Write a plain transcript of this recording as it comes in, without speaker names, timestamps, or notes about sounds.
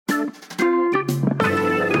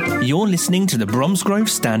You're listening to the Bromsgrove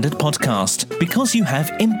Standard Podcast because you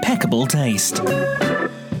have impeccable taste.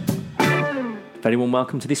 Very warm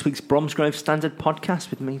welcome to this week's Bromsgrove Standard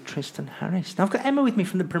Podcast with me, Tristan Harris. Now, I've got Emma with me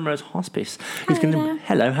from the Primrose Hospice.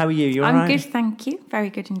 Hello, how are you? You all right? I'm good, thank you.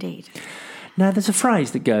 Very good indeed. Now, there's a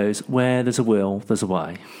phrase that goes, where there's a will, there's a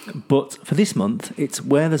way. But for this month, it's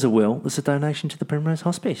where there's a will, there's a donation to the Primrose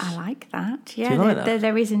Hospice. I like that. Yeah, Do you like that?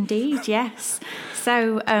 There is indeed, yes.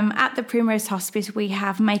 So at the Primrose Hospice, we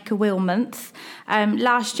have Make a Will Month.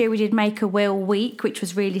 Last year we did Make a Will Week, which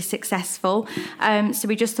was really successful. So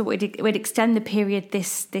we just thought we'd extend the period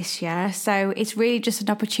this year. So it's really just an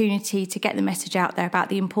opportunity to get the message out there about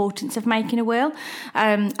the importance of making a will.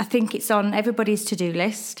 I think it's on everybody's to-do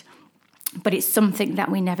list. But it's something that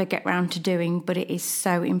we never get round to doing, but it is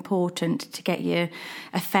so important to get your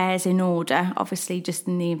affairs in order, obviously just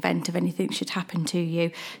in the event of anything should happen to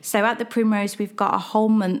you. So at the Primrose, we've got a whole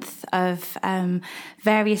month of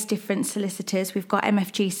various different solicitors. We've got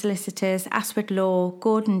MFG Solicitors, Aswad Law,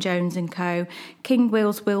 Gordon Jones & Co, King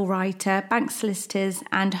Will's Will Writer, Bank Solicitors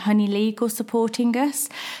and Honey Legal supporting us.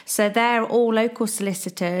 So they're all local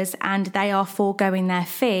solicitors and they are foregoing their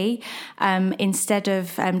fee instead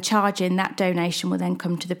of charging. That donation will then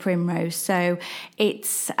come to the Primrose. So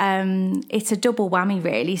it's a double whammy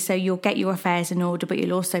really. So you'll get your affairs in order, but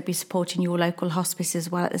you'll also be supporting your local hospice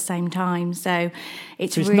as well at the same time. So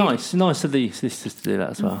it's really nice of the solicitors to do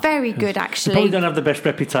that as well. Very good, actually. They probably don't have the best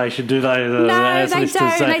reputation, do they? No, they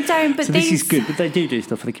don't. But so this is good. But they do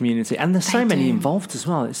stuff for the community, and there's so many involved as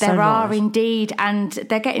well. There are indeed, and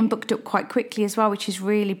they're getting booked up quite quickly as well, which is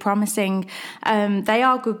really promising. They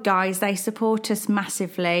are good guys. They support us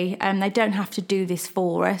massively. They don't have to do this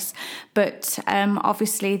for us, but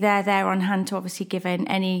obviously they're there on hand to obviously give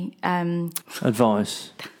any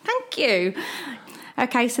advice. Thank you.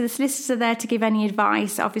 Okay, so the solicitors are there to give any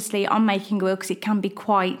advice, obviously, on making a will, because it can be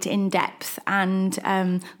quite in-depth and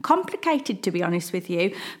complicated, to be honest with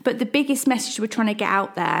you. But the biggest message we're trying to get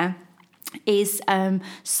out there is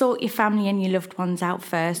sort your family and your loved ones out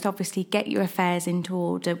first. Obviously, get your affairs into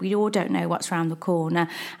order. We all don't know what's around the corner.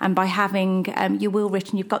 And by having your will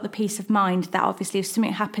written, you've got the peace of mind that obviously if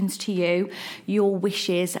something happens to you, your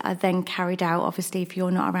wishes are then carried out, obviously, if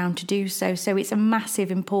you're not around to do so. So it's a massive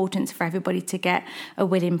importance for everybody to get a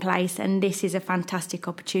will in place. And this is a fantastic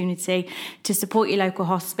opportunity to support your local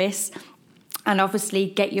hospice and obviously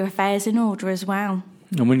get your affairs in order as well.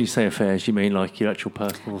 And when you say affairs, you mean like your actual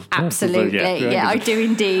personal... Absolutely, yeah, I do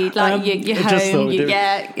indeed. Like your home,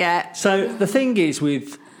 yeah. So the thing is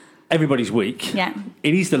with everybody's week, it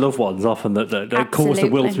is the loved ones often that cause the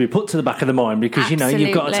will to be put to the back of the mind because, you know,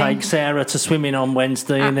 you've got to take Sarah to swimming on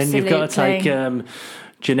Wednesday and then you've got to take...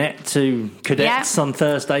 Jeanette to cadets on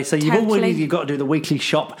Thursday. So you've got to do the weekly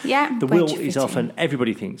shop. Yeah, the will is often,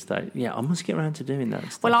 everybody thinks that, I must get around to doing that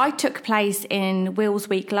stuff. Well, I took place in Wills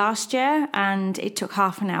Week last year and it took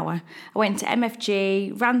half an hour. I went to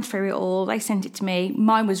MFG, ran through it all. They sent it to me.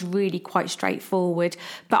 Mine was really quite straightforward,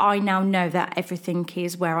 but I now know that everything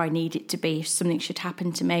is where I need it to be if something should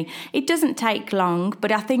happen to me. It doesn't take long,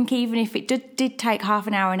 but I think even if it did take half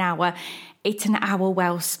an hour, it's an hour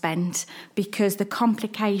well spent because the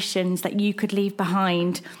complications that you could leave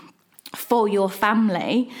behind for your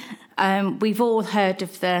family, we've all heard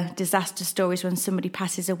of the disaster stories when somebody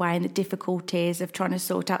passes away and the difficulties of trying to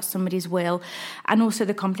sort out somebody's will and also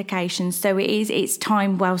the complications. So it's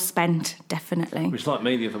time well spent, definitely. Which, like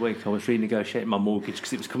me the other week, I was renegotiating my mortgage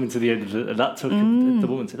because it was coming to the end of it, and that took, the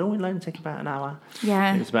woman said, it'll only take about an hour.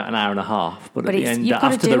 Yeah. It was about an hour and a half. But at the end,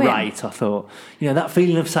 after the rate, I thought, that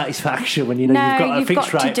feeling of satisfaction when you've got a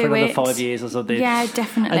fixed rate for another 5 years or something. Yeah,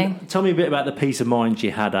 definitely. And tell me a bit about the peace of mind you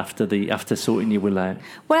had after sorting your will out.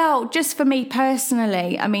 Well, just for me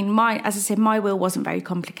personally, I mean, as I said, my will wasn't very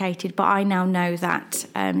complicated, but I now know that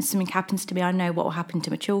something happens to me, I know what will happen to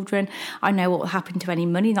my children. I know what will happen to any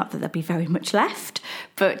money, not that there'll be very much left,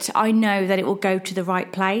 but I know that it will go to the right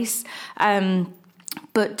place.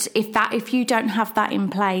 But if you don't have that in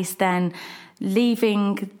place, then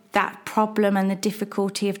leaving that problem and the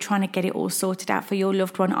difficulty of trying to get it all sorted out for your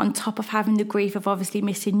loved one on top of having the grief of obviously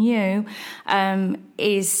missing you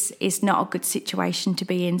is not a good situation to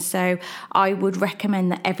be in. So I would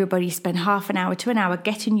recommend that everybody spend half an hour to an hour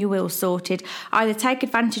getting your will sorted. Either take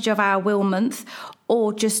advantage of our will month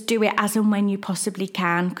or just do it as and when you possibly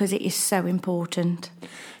can because it is so important.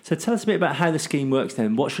 So tell us a bit about how the scheme works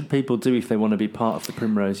then. What should people do if they want to be part of the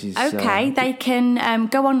Primroses? Okay, they can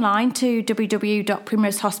go online to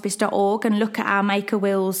www.primrosehospice.org solicitor.org and look at our Make a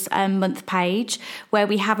Wills month page, where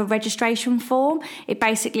we have a registration form. It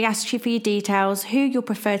basically asks you for your details, who your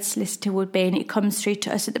preferred solicitor would be, and it comes through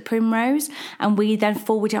to us at the Primrose, and we then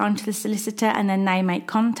forward it on to the solicitor, and then they make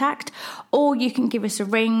contact. Or you can give us a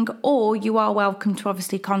ring, or you are welcome to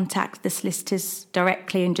obviously contact the solicitors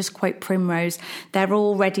directly and just quote Primrose. They're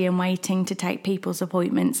all ready and waiting to take people's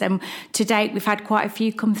appointments. And to date, we've had quite a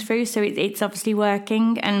few come through, so it's obviously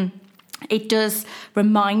working. And it does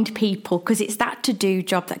remind people, because it's that to-do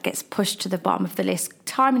job that gets pushed to the bottom of the list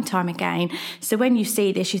time and time again. So when you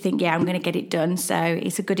see this, you think, yeah, I'm going to get it done. So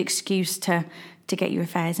it's a good excuse to get your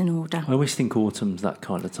affairs in order. I always think autumn's that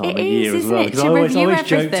kind of time of year as well. Because I always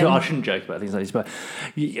joke to, I shouldn't joke about things like this, but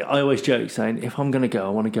I always joke saying, if I'm going to go, I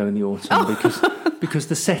want to go in the autumn because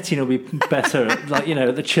the setting will be better. Like, you know,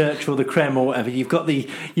 at the church or the creme or whatever, you've got the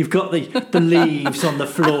leaves on the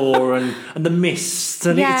floor and the mist,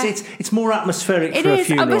 and it's more atmospheric for a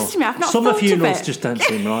funeral. I must admit, I've not Some thought funerals of it. just don't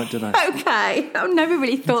seem right, do they? Okay, I've never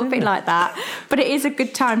really thought of it like that, but it is a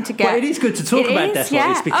good time to get. But it is good to talk about death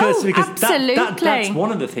like this because that's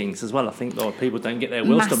one of the things as well. I think people don't get their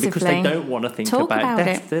wills done because they don't want to think about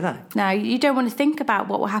death, do they? No, you don't want to think about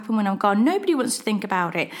what will happen when I'm gone. Nobody wants to think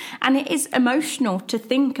about it, and it is emotional to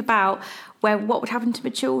think about what would happen to my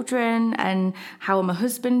children and how will my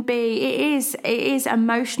husband be. It is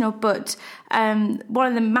emotional, but one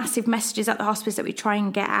of the massive messages at the hospice that we try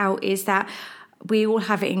and get out is that we all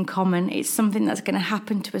have it in common. It's something that's going to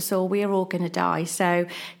happen to us all. We are all going to die. So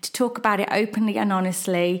to talk about it openly and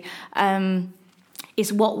honestly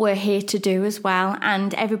is what we're here to do as well.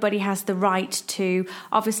 And everybody has the right to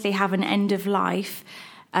obviously have an end of life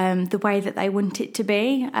the way that they want it to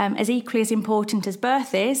be. As equally as important as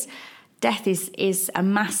birth is, death is a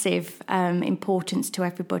massive importance to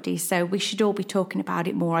everybody. So we should all be talking about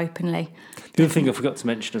it more openly. The other thing I forgot to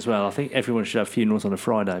mention as well, I think everyone should have funerals on a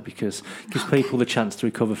Friday because it gives people the chance to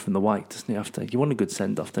recover from the wake, doesn't it? After you want a good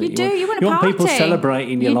send-off, don't you? You want a party. You want people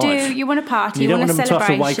celebrating your life. You want a party. You don't want a them to have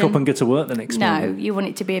to wake up and go to work the next morning. No, you want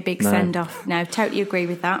it to be a big send-off. No, totally agree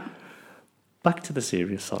with that. Back to the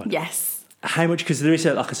serious side. Yes. How much? Because there is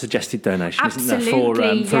a suggested donation, Absolutely, isn't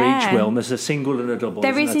there, for each will? And there's a single and a double.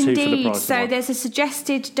 There is indeed. Two for the price so there's a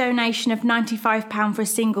suggested donation of £95 for a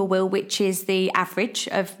single will, which is the average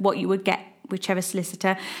of what you would get whichever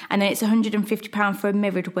solicitor, and then it's £150 for a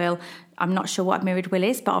mirrored will. I'm not sure what a mirrored will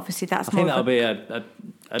is, but obviously that's I think that'll be a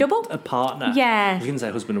double? A partner. Yeah. I was going to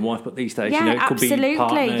say husband and wife, but these days, it could be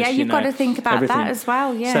partners. Yeah, you've got to think about everything. that as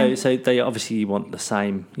well, yeah. So they obviously want the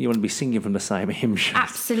same, you want to be singing from the same hymn sheet.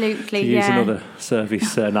 Absolutely, to use another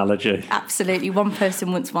service analogy. Absolutely. One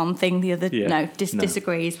person wants one thing, the other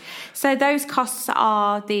disagrees. So those costs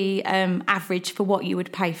are the average for what you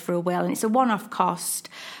would pay for a will, and it's a one-off cost.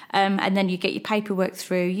 And then you get your paperwork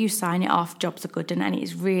through, you sign it off, jobs are good, and it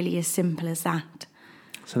is really as simple as that.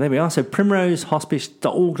 So there we are. So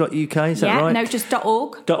primrosehospice.org.uk, is that right? No, just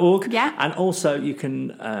 .org. .org. Yeah. And also you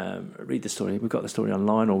can read the story. We've got the story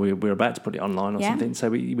online, or we're about to put it online or something. So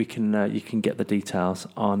we can you can get the details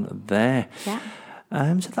on there. Yeah.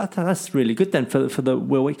 So that's really good then for the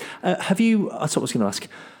Will Week. Have you? That's what I was going to ask.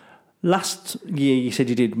 Last year, you said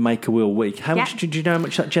you did Make a Will Week. How much did you know? How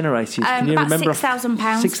much that generated? Can you about remember? £6,000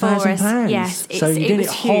 £6,000. Yes, so you did it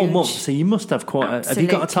a whole huge. month. So you must have quite. Have you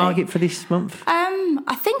got a target for this month?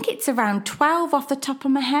 I think it's around 12 off the top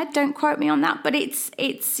of my head. Don't quote me on that, but it's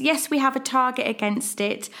yes, we have a target against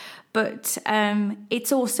it. But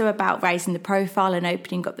it's also about raising the profile and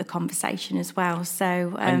opening up the conversation as well.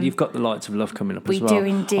 So and you've got the Lights of Love coming up as well. We do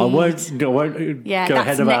indeed. I won't go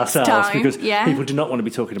ahead of ourselves time. because people do not want to be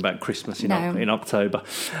talking about Christmas in October.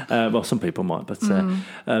 Well, some people might, but so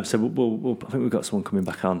I think we've got someone coming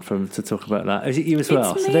back on to talk about that. Is it you as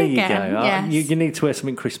well? It's so there me you again. go. Yes. You need to wear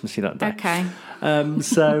something Christmassy that day. Okay.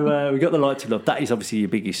 So we've got the Lights of Love. That is obviously your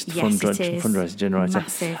biggest fundraiser generator.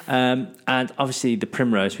 Massive. And obviously the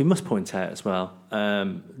Primrose, we must point out as well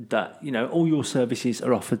that all your services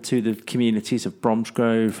are offered to the communities of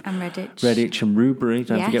Bromsgrove and Redditch and Rubery.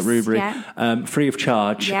 Don't forget Rubery, free of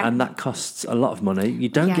charge, and that costs a lot of money. You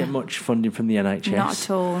don't get much funding from the NHS, not at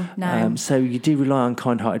all. No. So you do rely on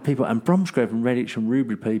kind-hearted people, and Bromsgrove and Redditch and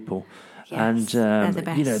Rubery people. Yes, and they're the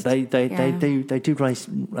best. They do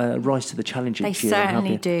rise to the challenge each year. They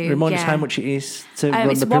certainly do. Remind us how much it is to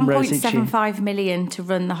run the Primrose each year. It's 1.75 million to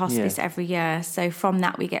run the hospice every year. So from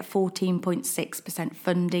that we get 14.6%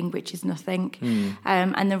 funding, which is nothing.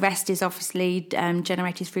 And the rest is obviously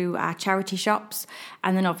generated through our charity shops,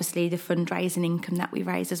 and then obviously the fundraising income that we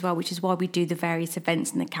raise as well, which is why we do the various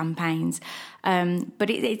events and the campaigns. But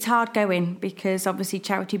it's hard going because obviously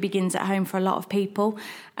charity begins at home for a lot of people.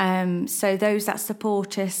 So those that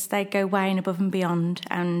support us, they go way and above and beyond,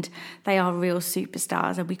 and they are real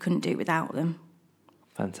superstars, and we couldn't do it without them.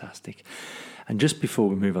 Fantastic. And just before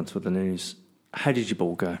we move on to the news, how did your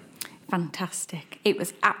ball go? Fantastic. It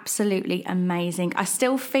was absolutely amazing. I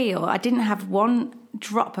still feel I didn't have one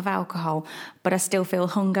drop of alcohol, but I still feel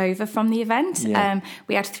hungover from the event. Yeah.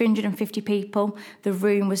 We had 350 people. The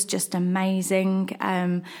room was just amazing.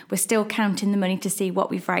 We're still counting the money to see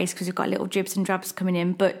what we've raised because we've got little dribs and drabs coming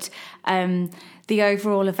in. But the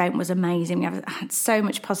overall event was amazing. We have had so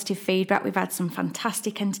much positive feedback. We've had some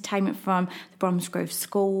fantastic entertainment from the Bromsgrove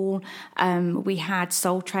School. We had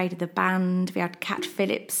Soul Trader, the band. We had Cat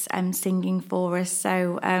Phillips singing for us.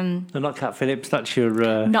 So no, not Cat Phillips. That's your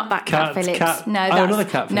not that Cat Phillips. Cat. No, that's another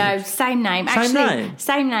Cat Phillips. No, same name. Same name.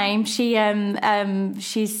 Same name.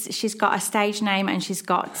 She's got a stage name and she's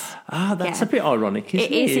got. That's a bit ironic,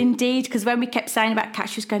 isn't it? It is indeed, because when we kept saying about Cat,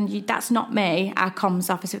 she was going, "That's not me." Our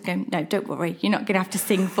comms officer was going, "No, don't worry. You're not going to have to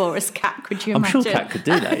sing for us, Cat. Could you imagine?" I'm sure Cat could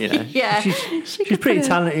do that. You know. Yeah, she's pretty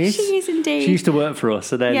talented. She is indeed. She used to work for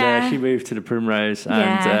us, and then she moved to the Primrose,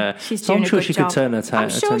 and so I'm sure she could turn her tail. I'm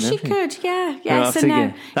sure she could. Yeah. So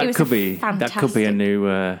no, that could be fantastic. a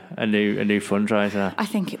new fundraiser. I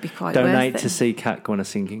think it'd be quite donate worth it. to see Cat go on a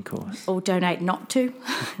singing course, or donate not to.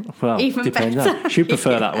 Well, even depends. better. She'd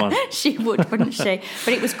prefer that one. She would, wouldn't she?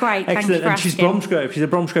 But it was great. Excellent. Thank you for and she's asking. Bromsgrove. She's a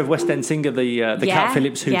Bromsgrove West End singer, the Cat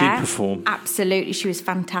Phillips who did perform. Absolutely, she was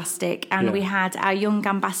fantastic. And we had our young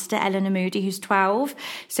ambassador Eleanor Moody, who's 12.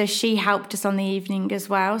 So she helped us on the evening as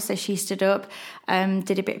well. So she stood up,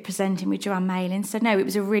 did a bit of presenting with Joanne Malin. So no, it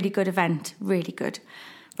was a really good event. Really good.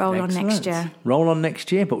 Roll on next year. Roll on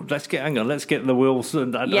next year, but let's get the wheels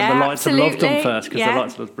and the lights of love done first, because the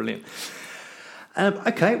lights of love's brilliant.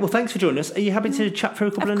 Okay, well, thanks for joining us. Are you happy to chat through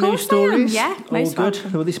a couple of news stories? Yeah, most all good.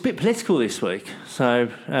 welcome. Well, it's a bit political this week, so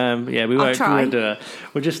we won't.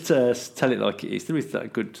 We'll just tell it like it is. There is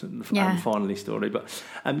that good finally story, but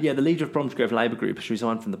the leader of Bromsgrove Labour Group has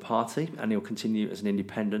resigned from the party, and he'll continue as an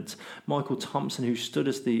independent. Michael Thompson, who stood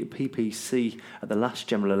as the PPC at the last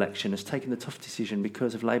general election, has taken the tough decision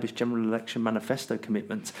because of Labour's general election manifesto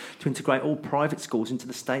commitment to integrate all private schools into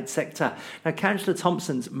the state sector. Now, Councillor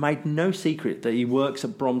Thompson's made no secret that he works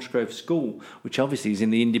at Bromsgrove School, which obviously is in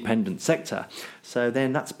the independent sector. So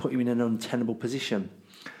then that's put him in an untenable position.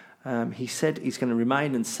 He said he's going to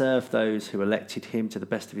remain and serve those who elected him to the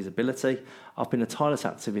best of his ability. I've been a tireless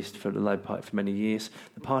activist for the Labour Party for many years.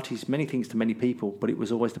 The party's many things to many people, but it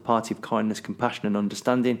was always the party of kindness, compassion and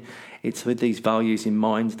understanding. It's with these values in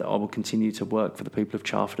mind that I will continue to work for the people of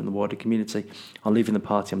Charford and the wider community. I'm leaving the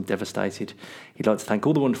party, I'm devastated. He'd like to thank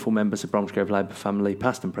all the wonderful members of Bromsgrove Labour family,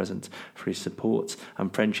 past and present, for his support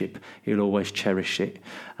and friendship. He'll always cherish it,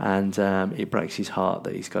 and it breaks his heart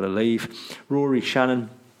that he's got to leave. Rory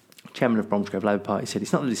Shannon, Chairman of Bromsgrove Labour Party, said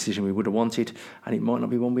it's not the decision we would have wanted, and it might not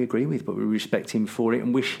be one we agree with, but we respect him for it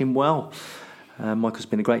and wish him well. Michael's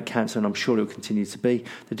been a great councillor, and I'm sure he'll continue to be.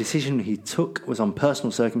 The decision he took was on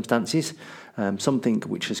personal circumstances, something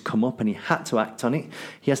which has come up and he had to act on it.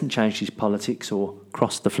 He hasn't changed his politics or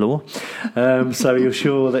crossed the floor, so you're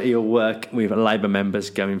sure that he'll work with Labour members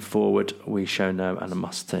going forward. We show no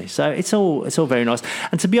animosity. So it's all very nice.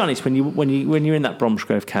 And to be honest, when you're in that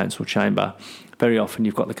Bromsgrove Council chamber, very often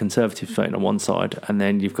you've got the Conservatives voting on one side, and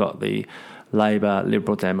then you've got the Labour,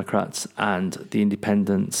 Liberal Democrats and the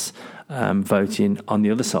Independents voting on the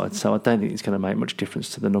other side. So I don't think it's going to make much difference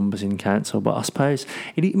to the numbers in council. But I suppose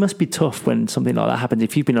it must be tough when something like that happens.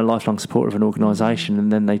 If you've been a lifelong supporter of an organisation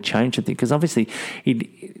and then they change something, because obviously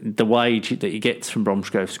the wage that he gets from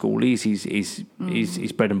Bromsgrove School is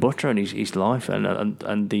his bread and butter and his life,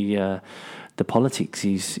 and the politics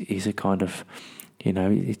is a kind of,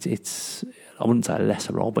 it's I wouldn't say a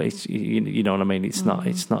lesser role, but it's, you know what I mean. It's not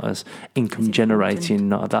as income generating,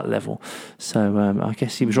 not at that level. So I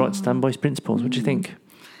guess he was right to stand by his principles. What do you think?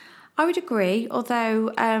 I would agree,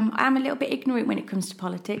 although I'm a little bit ignorant when it comes to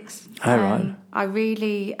politics. Right. I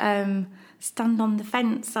really stand on the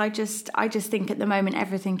fence. I just think at the moment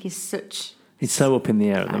everything is such. It's so up in the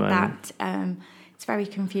air at the moment. That it's very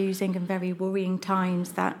confusing and very worrying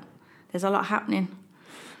times. That there's a lot happening.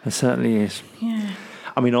 It certainly is. Yeah.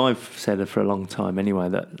 I mean, I've said it for a long time anyway,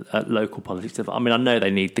 that local politics, I mean, I know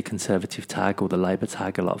they need the Conservative tag or the Labour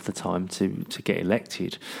tag a lot of the time to get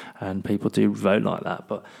elected, and people do vote like that,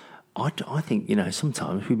 but I think,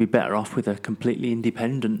 sometimes we'd be better off with a completely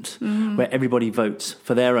independent, where everybody votes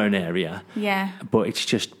for their own area. Yeah. But it's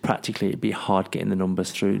just practically, it'd be hard getting the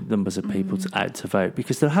numbers of people out to vote,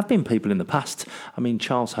 because there have been people in the past. I mean,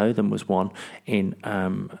 Charles Hotham was one in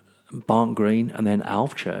Barnt Green and then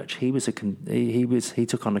Alvechurch. He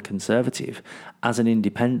took on a Conservative as an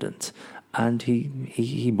independent, and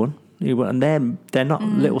he won. And they're not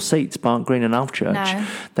little seats, Barnt Green and Alf Church. No.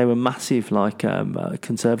 They were massive,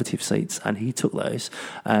 Conservative seats, and he took those.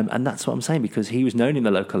 And that's what I'm saying, because he was known in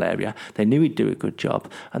the local area. They knew he'd do a good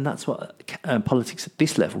job, and that's what politics at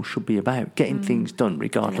this level should be about: getting things done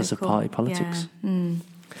regardless of party politics. Yeah.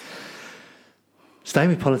 Staying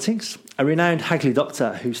with politics, a renowned Hagley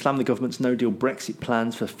doctor who slammed the government's no-deal Brexit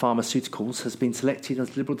plans for pharmaceuticals has been selected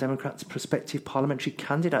as Liberal Democrats' prospective parliamentary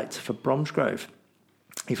candidate for Bromsgrove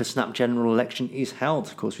if a snap general election is held.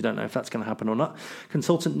 Of course, we don't know if that's going to happen or not.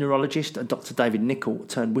 Consultant neurologist Dr. David Nichol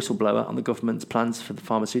turned whistleblower on the government's plans for the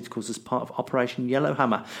pharmaceuticals as part of Operation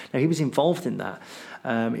Yellowhammer. Now, he was involved in that.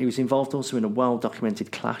 He was involved also in a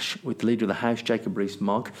well-documented clash with the leader of the House, Jacob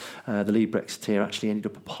Rees-Mogg. The lead Brexiteer actually ended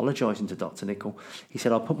up apologising to Dr. Nichol. He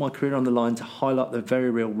said, "I'll put my career on the line to highlight the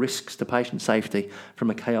very real risks to patient safety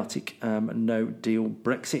from a chaotic no-deal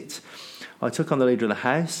Brexit. I took on the leader of the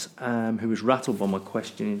House, who was rattled by my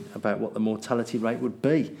questioning about what the mortality rate would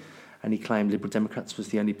be. And he claimed Liberal Democrats was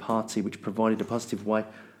the only party which provided a positive way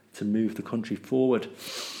to move the country forward."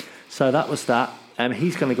 So that was that.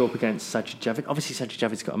 He's going to go up against Sajid Javid. Obviously, Sajid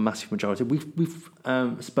Javid's got a massive majority. We've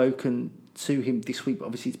spoken to him this week, but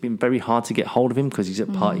obviously it's been very hard to get hold of him because he's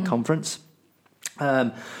at party conference.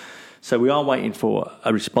 So we are waiting for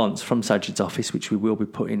a response from Sajid's office, which we will be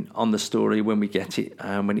putting on the story when we get it,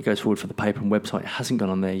 when it goes forward for the paper and website. It hasn't gone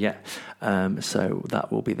on there yet, so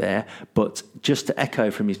that will be there. But just to echo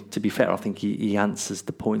from his, to be fair, I think he answers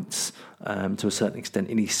the points to a certain extent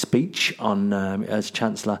in his speech on as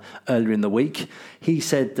Chancellor earlier in the week. He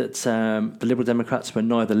said that the Liberal Democrats were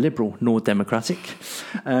neither liberal nor democratic.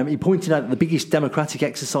 He pointed out that the biggest democratic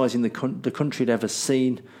exercise in the country had ever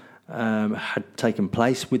seen had taken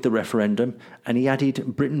place with the referendum, and he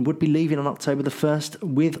added Britain would be leaving on October the 1st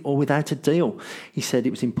with or without a deal. He said it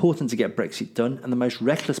was important to get Brexit done, and the most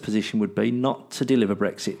reckless position would be not to deliver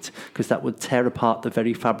Brexit, because that would tear apart the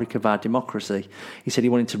very fabric of our democracy. He said he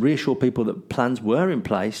wanted to reassure people that plans were in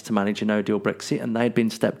place to manage a no-deal Brexit, and they had been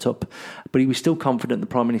stepped up, but he was still confident the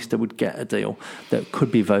Prime Minister would get a deal that could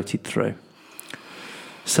be voted through.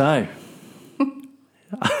 So...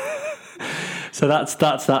 So that's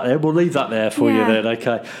that there. We'll leave that there for you then,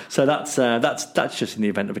 okay. So that's just in the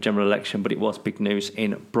event of a general election, but it was big news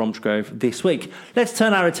in Bromsgrove this week. Let's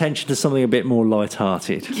turn our attention to something a bit more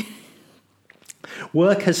light-hearted.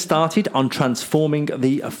 Work has started on transforming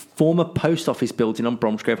the former post office building on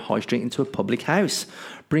Bromsgrove High Street into a public house,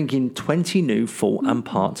 bringing 20 new full and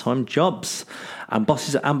part-time jobs. And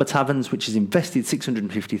bosses at Amber Taverns, which has invested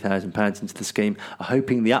 £650,000 into the scheme, are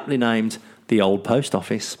hoping the aptly named The Old Post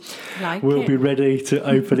Office will be ready to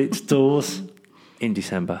open its doors in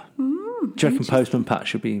December. Do you reckon Postman Pat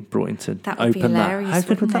should be brought in to that would open be hilarious, that? How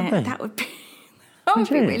good would that be? That would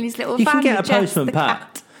be Willie's little you van. Can get a Postman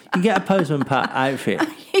Pat. You can get a Postman Pat outfit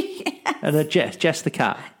and a Jess the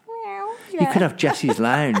cat. You could have Jessie's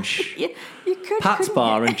Lounge. You could. Pat's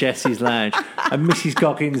Bar and Jessie's Lounge and Mrs.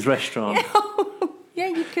 Goggins' Restaurant. Yeah,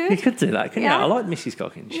 you could. You could do that, couldn't you? I like Mrs.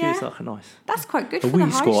 Goggins. She was like a nice... That's quite good for the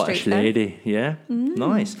high street, lady. Yeah,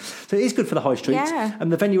 nice. So it is good for the high street. Yeah.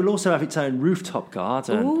 And the venue will also have its own rooftop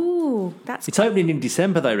garden. Ooh, that's... It's opening in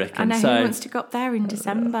December, they reckon. I know who wants to go up there in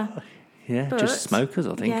December. Just smokers,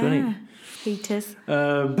 I think, wouldn't it? Heaters.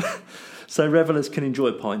 So revellers can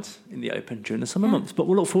enjoy pints in the open during the summer months, but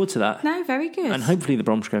we'll look forward to that. No, very good. And hopefully the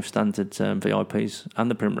Bromsgrove Standard VIPs and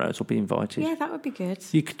the Primrose will be invited. Yeah, that would be good.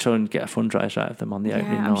 You could try and get a fundraiser out of them on the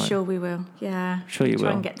opening night. I'm sure we will. Yeah. Sure you will.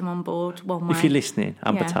 Try and get them on board one way. If you're listening,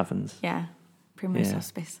 Amber Taverns. Yeah. Primrose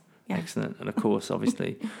Hospice. Yeah. Excellent. And of course,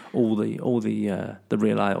 obviously, all the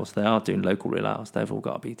real ales, they are doing local real ales. They've all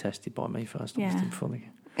got to be tested by me first, obviously, before they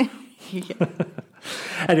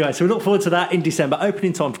Anyway, so we look forward to that in December.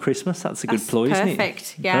 Opening time for Christmas. That's a good ploy, isn't it?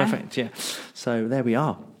 Perfect. Yeah. Perfect. Yeah. So there we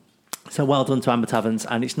are. So well done to Amber Taverns,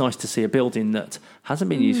 and it's nice to see a building that hasn't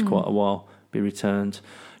been used quite a while be returned.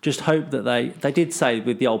 Just hope that they did say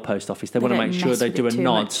with the old post office they want to make sure they do a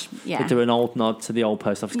nod. They do an old nod to the old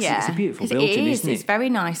post office. It's a beautiful building, isn't it? It's very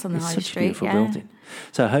nice on the high street. It's such a beautiful building.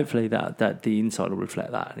 So hopefully that the inside will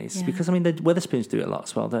reflect that, and it's because I mean the Weatherspoons do it a lot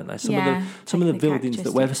as well, don't they? Some of the buildings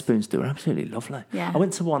that Weatherspoons do are absolutely lovely. Yeah. I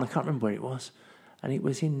went to one, I can't remember where it was, and it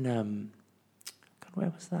was in where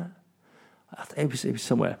was that? It was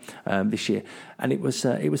somewhere this year, and it was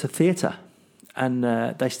a theatre. And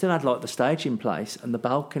they still had like the stage in place and the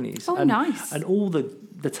balconies. Oh, nice! And all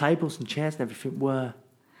the tables and chairs and everything were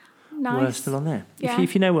nice. We're still on there. Yeah.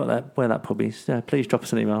 If you know where that pub is, please drop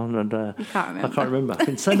us an email. And you can't remember. I can't remember. I've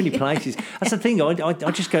been so many places. That's the thing. I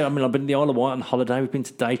just go. I mean, I've been to the Isle of Wight on holiday. We've been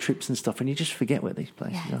to day trips and stuff, and you just forget where these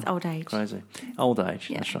places are. It's old age. Crazy. Old age.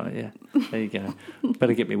 Yeah. That's right. Yeah. There you go.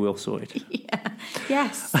 Better get me will sorted. Yeah.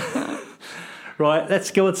 Yes. Right. Let's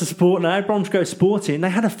go on to sport now. Bromsgrove Sporting. They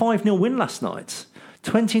had a 5-0 win last night.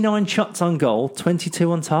 29 shots on goal,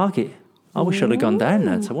 22 on target. I wish I'd have gone down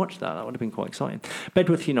there to watch that. That would have been quite exciting.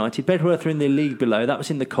 Bedworth United. Bedworth are in the league below. That was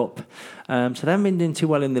in the cup. So they haven't been doing too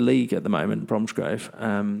well in the league at the moment, Bromsgrove.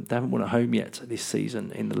 They haven't won at home yet this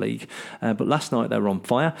season in the league. But last night they were on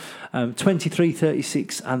fire. 23,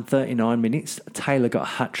 36 and 39 minutes. Taylor got a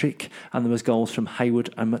hat-trick and there was goals from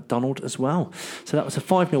Hayward and McDonald as well. So that was a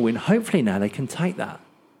 5-0 win. Hopefully now they can take that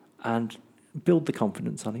and build the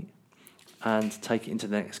confidence on it and take it into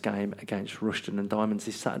the next game against Rushton and Diamonds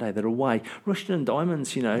this Saturday. They're away. Rushton and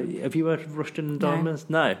Diamonds, have you heard of Rushton and Diamonds?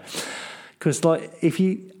 No. Because, I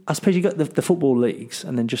suppose you got the football leagues,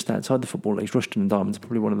 and then just outside the football leagues, Rushton and Diamonds are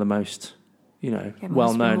probably one of the most,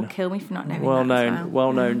 well-known. Will kill me for not knowing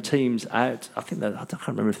well-known teams out. I can't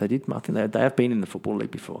remember if they did. I think they have been in the football league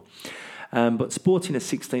before. But Sporting are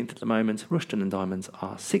 16th at the moment. Rushton and Diamonds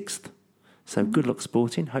are 6th. So good luck,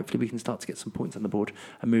 Sporting. Hopefully we can start to get some points on the board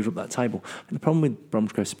and move up that table. And the problem with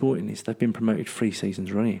Bromsgrove Sporting is they've been promoted 3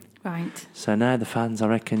 seasons running. Right. So now the fans, I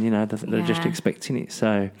reckon, they're just expecting it.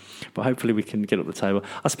 So, but hopefully we can get up the table.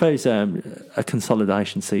 I suppose a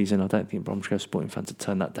consolidation season, I don't think Bromsgrove Sporting fans would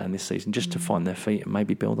turn that down this season just to find their feet and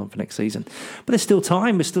maybe build on for next season. But there's still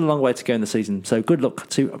time. There's still a long way to go in the season. So good luck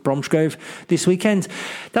to Bromsgrove this weekend.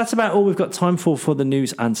 That's about all we've got time for the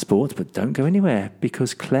news and sport. But don't go anywhere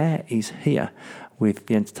because Claire is here with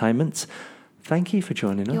the entertainment. Thank you for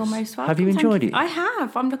joining us. You're most welcome. Have you enjoyed it? I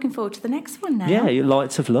have. I'm looking forward to the next one now. Yeah, your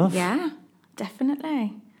Lights of Love. Yeah,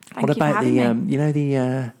 definitely. What about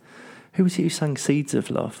the who was it who sang Seeds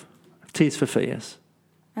of Love? Tears for Fears.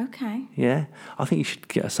 Okay. Yeah, I think you should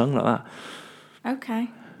get a song like that. Okay.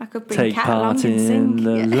 I could bring Take Cat part along and sing. in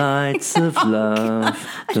the lights of love,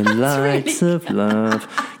 the lights of love.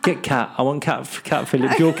 Get Cat. I want Cat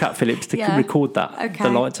Phillips, your Cat Phillips, to record that. Okay. The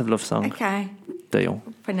Lights of Love song. Okay. Deal.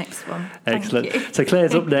 For next one. Excellent. So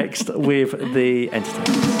Claire's up next with the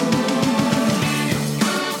entertainment.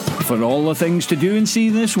 For all the things to do and see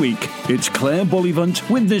this week, it's Claire Bullivant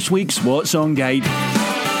with this week's What's On Guide.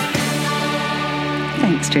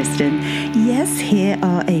 Thanks, Tristan. Yes, here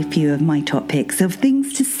are a few of my top picks of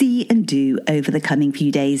things to see and do over the coming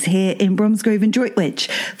few days here in Bromsgrove and Droitwich.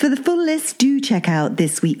 For the full list, do check out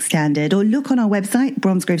this week's standard or look on our website,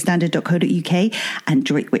 bromsgrovestandard.co.uk and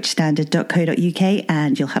droitwichstandard.co.uk,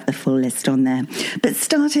 and you'll have the full list on there. But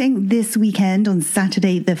starting this weekend on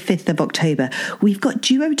Saturday, the 5th of October, we've got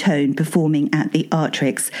Duotone performing at the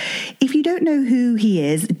Artrix. If you don't know who he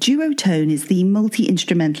is, Duotone is the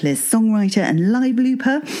multi-instrumentalist, songwriter and live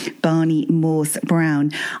looper, Barney Morse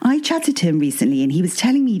Brown. I chatted to him recently and he was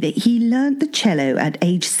telling me that he learnt the cello at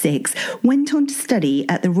age 6, went on to study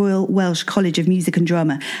at the Royal Welsh College of Music and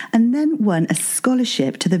Drama, and then won a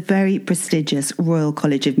scholarship to the very prestigious Royal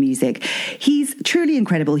College of Music. He's truly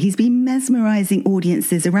incredible. He's been mesmerising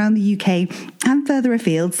audiences around the UK and further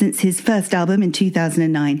afield since his first album in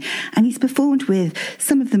 2009, and he's performed with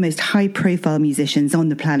some of the most high-profile musicians on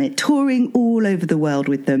the planet, touring all over the world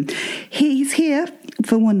with them. He's here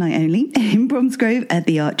for one night only in Bromsgrove at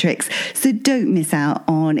the Artrix, so don't miss out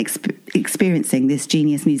on experiencing this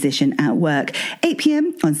genius musician at work. 8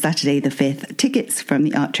 p.m. on Saturday the 5th. Tickets from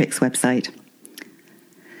the Artrix website.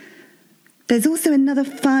 There's also another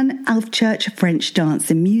fun Alfchurch French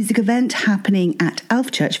dance and music event happening at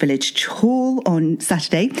Alfchurch Village Hall on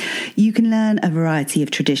Saturday. You can learn a variety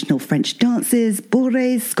of traditional French dances,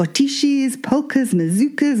 bourrées, schottisches, polkas,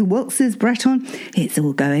 mazurkas, waltzes, Breton. It's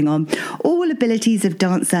all going on. All abilities of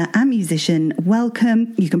dancer and musician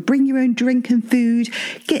welcome. You can bring your own drink and food.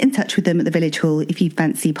 Get in touch with them at the Village Hall if you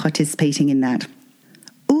fancy participating in that.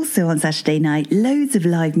 Also on Saturday night, loads of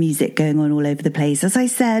live music going on all over the place. As I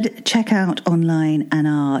said, check out online and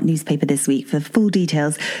our newspaper this week for full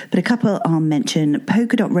details. But a couple I'll mention.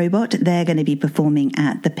 Polka Dot Robot, they're going to be performing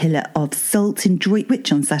at the Pillar of Salt in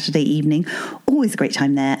Droitwich on Saturday evening. Always a great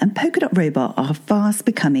time there. And Polka Dot Robot are fast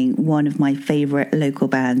becoming one of my favourite local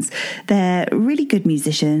bands. They're really good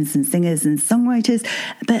musicians and singers and songwriters,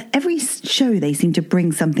 but every show they seem to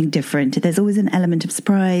bring something different. There's always an element of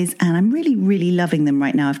surprise, and I'm really, really loving them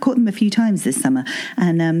right now. I've caught them a few times this summer,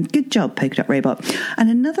 and good job, Polka Dot Robot. And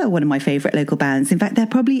another one of my favourite local bands, in fact, they're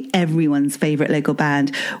probably everyone's favourite local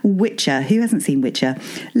band, Witcher. Who hasn't seen Witcher?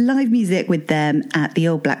 Live music with them at the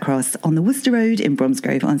Old Black Cross on the Worcester Road in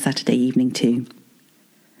Bromsgrove on Saturday evening too.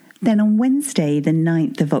 Then on Wednesday, the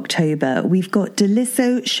 9th of October, we've got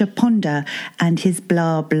Daliso Shaponda and his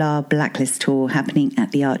Blah Blah Blacklist tour happening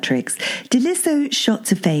at the Artrix. Daliso shot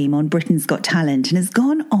to fame on Britain's Got Talent and has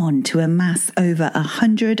gone on to amass over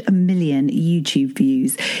 100 million YouTube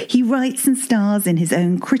views. He writes and stars in his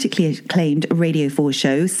own critically acclaimed Radio 4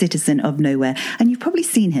 show, Citizen of Nowhere, and you've probably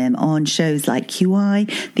seen him on shows like QI,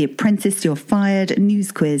 The Apprentice, You're Fired,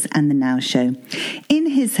 News Quiz and The Now Show.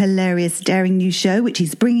 In his hilarious Daring News show, which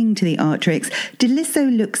he's bringing to the Artrix,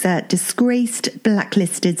 Daliso looks at disgraced,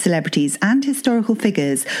 blacklisted celebrities and historical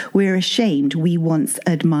figures we're ashamed we once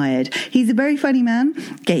admired. He's a very funny man.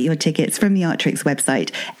 Get your tickets from the Artrix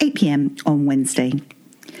website, 8 p.m. on Wednesday.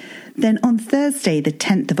 Then on Thursday, the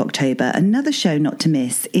 10th of October, another show not to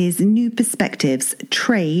miss is New Perspectives,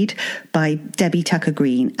 Trade by Debbie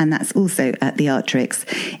Tucker-Green, and that's also at the Artrix.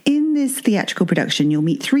 In this theatrical production, you'll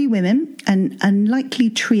meet three women, an unlikely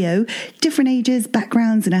trio, different ages,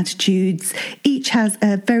 backgrounds and attitudes. Each has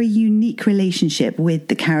a very unique relationship with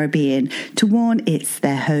the Caribbean. To one, it's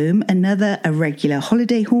their home, another, a regular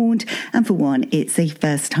holiday haunt, and for one, it's a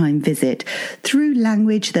first-time visit. Through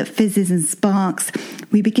language that fizzes and sparks,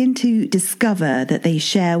 we begin to discover that they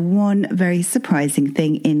share one very surprising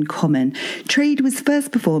thing in common. Trade was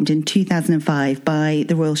first performed in 2005 by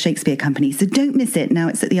the Royal Shakespeare Company, so don't miss it. Now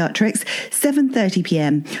it's at the Artrix, 7:30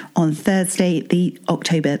 p.m. on Thursday, the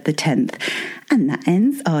October the 10th. And that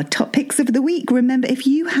ends our top picks of the week. Remember, if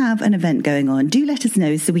you have an event going on, do let us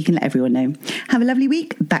know so we can let everyone know. Have a lovely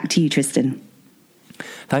week. Back to you, Tristan.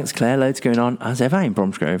 Thanks, Claire. Loads going on, as ever, in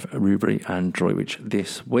Bromsgrove, Rubery and Droitwich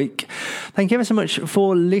this week. Thank you ever so much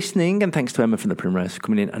for listening, and thanks to Emma from the Primrose for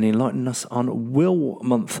coming in and enlightening us on Will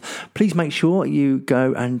Month. Please make sure you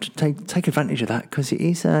go and take advantage of that, because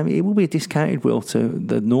it will be a discounted will to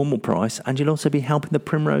the normal price, and you'll also be helping the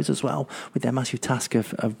Primrose as well with their massive task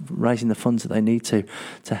of raising the funds that they need to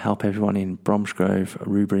help everyone in Bromsgrove,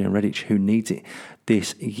 Rubery and Redditch who needs it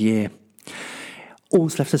this year. All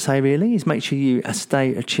that's left to say, really, is make sure you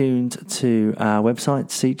stay attuned to our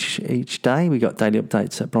websites each day. We've got daily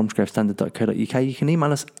updates at bromsgrovestandard.co.uk. You can email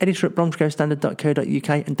us,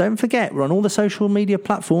 editor@bromsgrovestandard.co.uk. And don't forget, we're on all the social media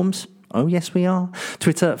platforms. Oh, yes, we are.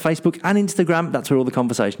 Twitter, Facebook and Instagram. That's where all the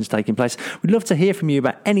conversation's taking place. We'd love to hear from you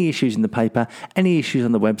about any issues in the paper, any issues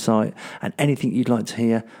on the website, and anything you'd like to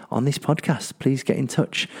hear on this podcast. Please get in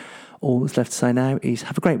touch. All that's left to say now is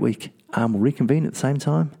have a great week, and we'll reconvene at the same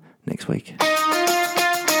time next week.